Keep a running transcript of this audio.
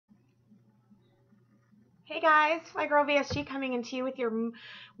Hey guys, my girl VSG coming into you with your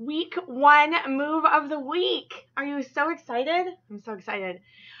week 1 move of the week. Are you so excited? I'm so excited.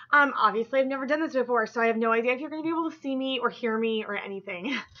 Obviously I've never done this before, so I have no idea if you're going to be able to see me or hear me or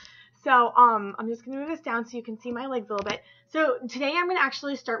anything. So I'm just going to move this down so you can see my legs a little bit. So today I'm going to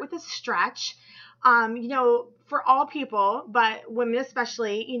actually start with a stretch. For all people, but women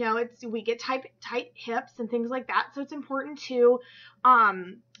especially, we get tight hips and things like that. So it's important to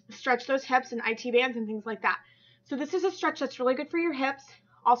stretch those hips and IT bands and things like that. So this is a stretch that's really good for your hips,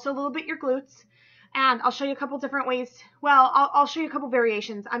 also a little bit your glutes. And I'll show you a couple different ways. Well, I'll show you a couple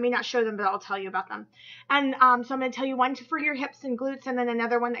variations. I may not show them, but I'll tell you about them. And so I'm going to tell you one for your hips and glutes, and then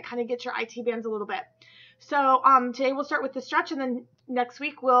another one that kind of gets your IT bands a little bit. So today we'll start with the stretch, and then next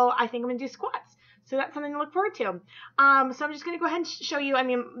week I think I'm going to do squats. So that's something to look forward to. So I'm just going to go ahead and show you. I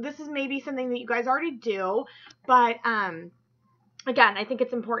mean, this is maybe something that you guys already do, but again, I think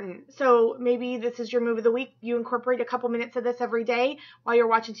it's important. So maybe this is your move of the week. You incorporate a couple minutes of this every day while you're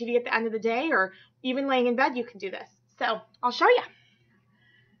watching TV at the end of the day, or even laying in bed, you can do this. So I'll show you.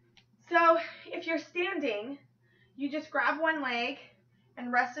 So if you're standing, you just grab one leg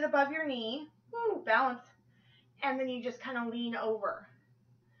and rest it above your knee. Woo, balance. And then you just kind of lean over.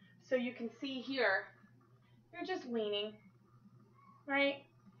 So you can see here, you're just leaning, right?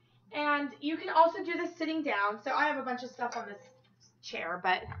 And you can also do this sitting down. So I have a bunch of stuff on this chair,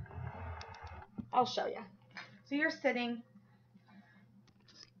 but I'll show you. So you're sitting,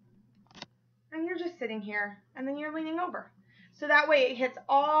 and you're just sitting here, and then you're leaning over. So that way it hits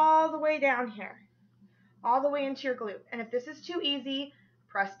all the way down here, all the way into your glute. And if this is too easy,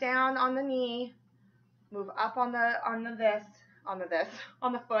 press down on the knee, move up on the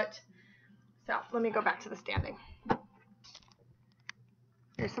foot. So let me go back to the standing.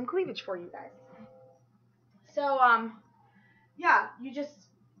 There's some cleavage for you guys. So yeah, you just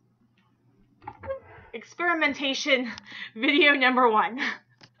experimentation video number 1.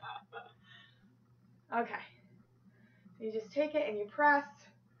 Okay. So you just take it and you press,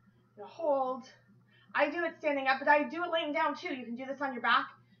 you hold. I do it standing up, but I do it laying down too. You can do this on your back.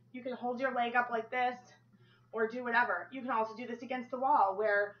 You can hold your leg up like this, or do whatever. You can also do this against the wall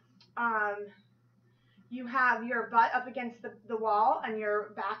where you have your butt up against the wall and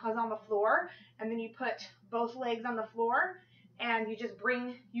your back is on the floor, and then you put both legs on the floor, and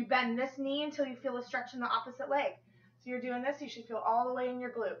you bend this knee until you feel a stretch in the opposite leg. So you're doing this, you should feel all the way in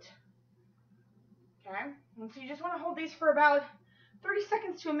your glute. Okay? And so you just want to hold these for about 30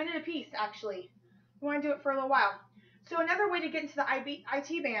 seconds to a minute apiece, actually. You want to do it for a little while. So another way to get into the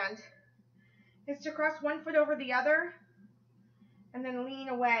IT band is to cross one foot over the other and then lean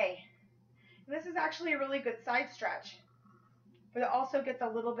away. And this is actually a really good side stretch, but it also gets a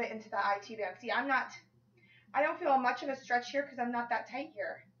little bit into the IT band. See, I don't feel much of a stretch here because I'm not that tight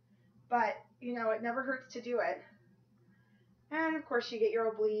here, but it never hurts to do it. And of course you get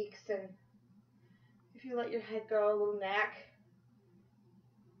your obliques, and if you let your head go, a little neck.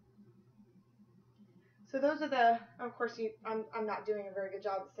 So those are of course I'm not doing a very good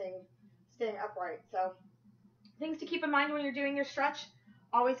job of staying upright. So things to keep in mind when you're doing your stretch: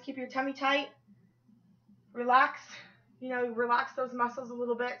 always keep your tummy tight, relax, relax those muscles a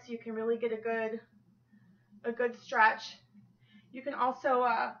little bit so you can really get a good stretch. You can also,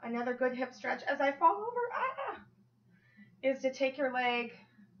 another good hip stretch as I fall over, is to take your leg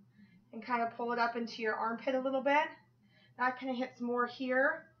and kind of pull it up into your armpit a little bit. That kind of hits more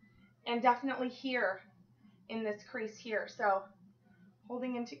here and definitely here in this crease here. So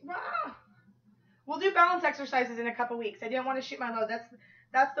holding into, we'll do balance exercises in a couple weeks. I didn't want to shoot my load.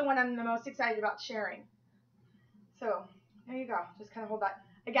 That's the one I'm the most excited about sharing. So there you go. Just kind of hold that.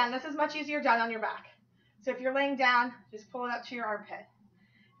 Again, this is much easier done on your back. So if you're laying down, just pull it up to your armpit.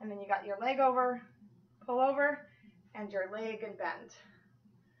 And then you got your leg over, pull over, and your leg and bend.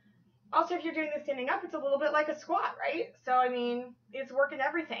 Also, if you're doing this standing up, it's a little bit like a squat, right? So, I mean, it's working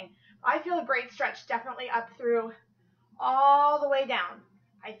everything. I feel a great stretch definitely up through all the way down.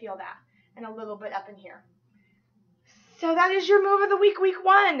 I feel that. And a little bit up in here. So that is your move of the week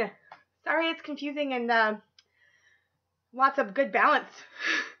 1. Sorry it's confusing and lots of good balance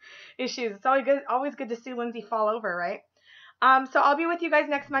issues. It's always good to see Lindsay fall over, right? So I'll be with you guys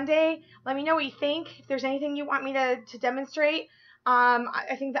next Monday. Let me know what you think. If there's anything you want me to demonstrate.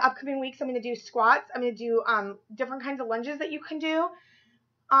 I think the upcoming weeks I'm going to do squats. I'm going to do different kinds of lunges that you can do.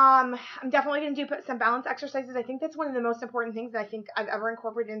 I'm definitely going to do some balance exercises. I think that's one of the most important things that I think I've ever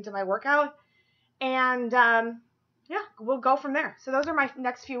incorporated into my workout. And yeah, we'll go from there. So those are my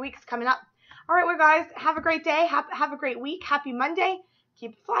next few weeks coming up. All right, well, guys, have a great day. Have a great week. Happy Monday.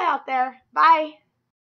 Keep it fly out there. Bye.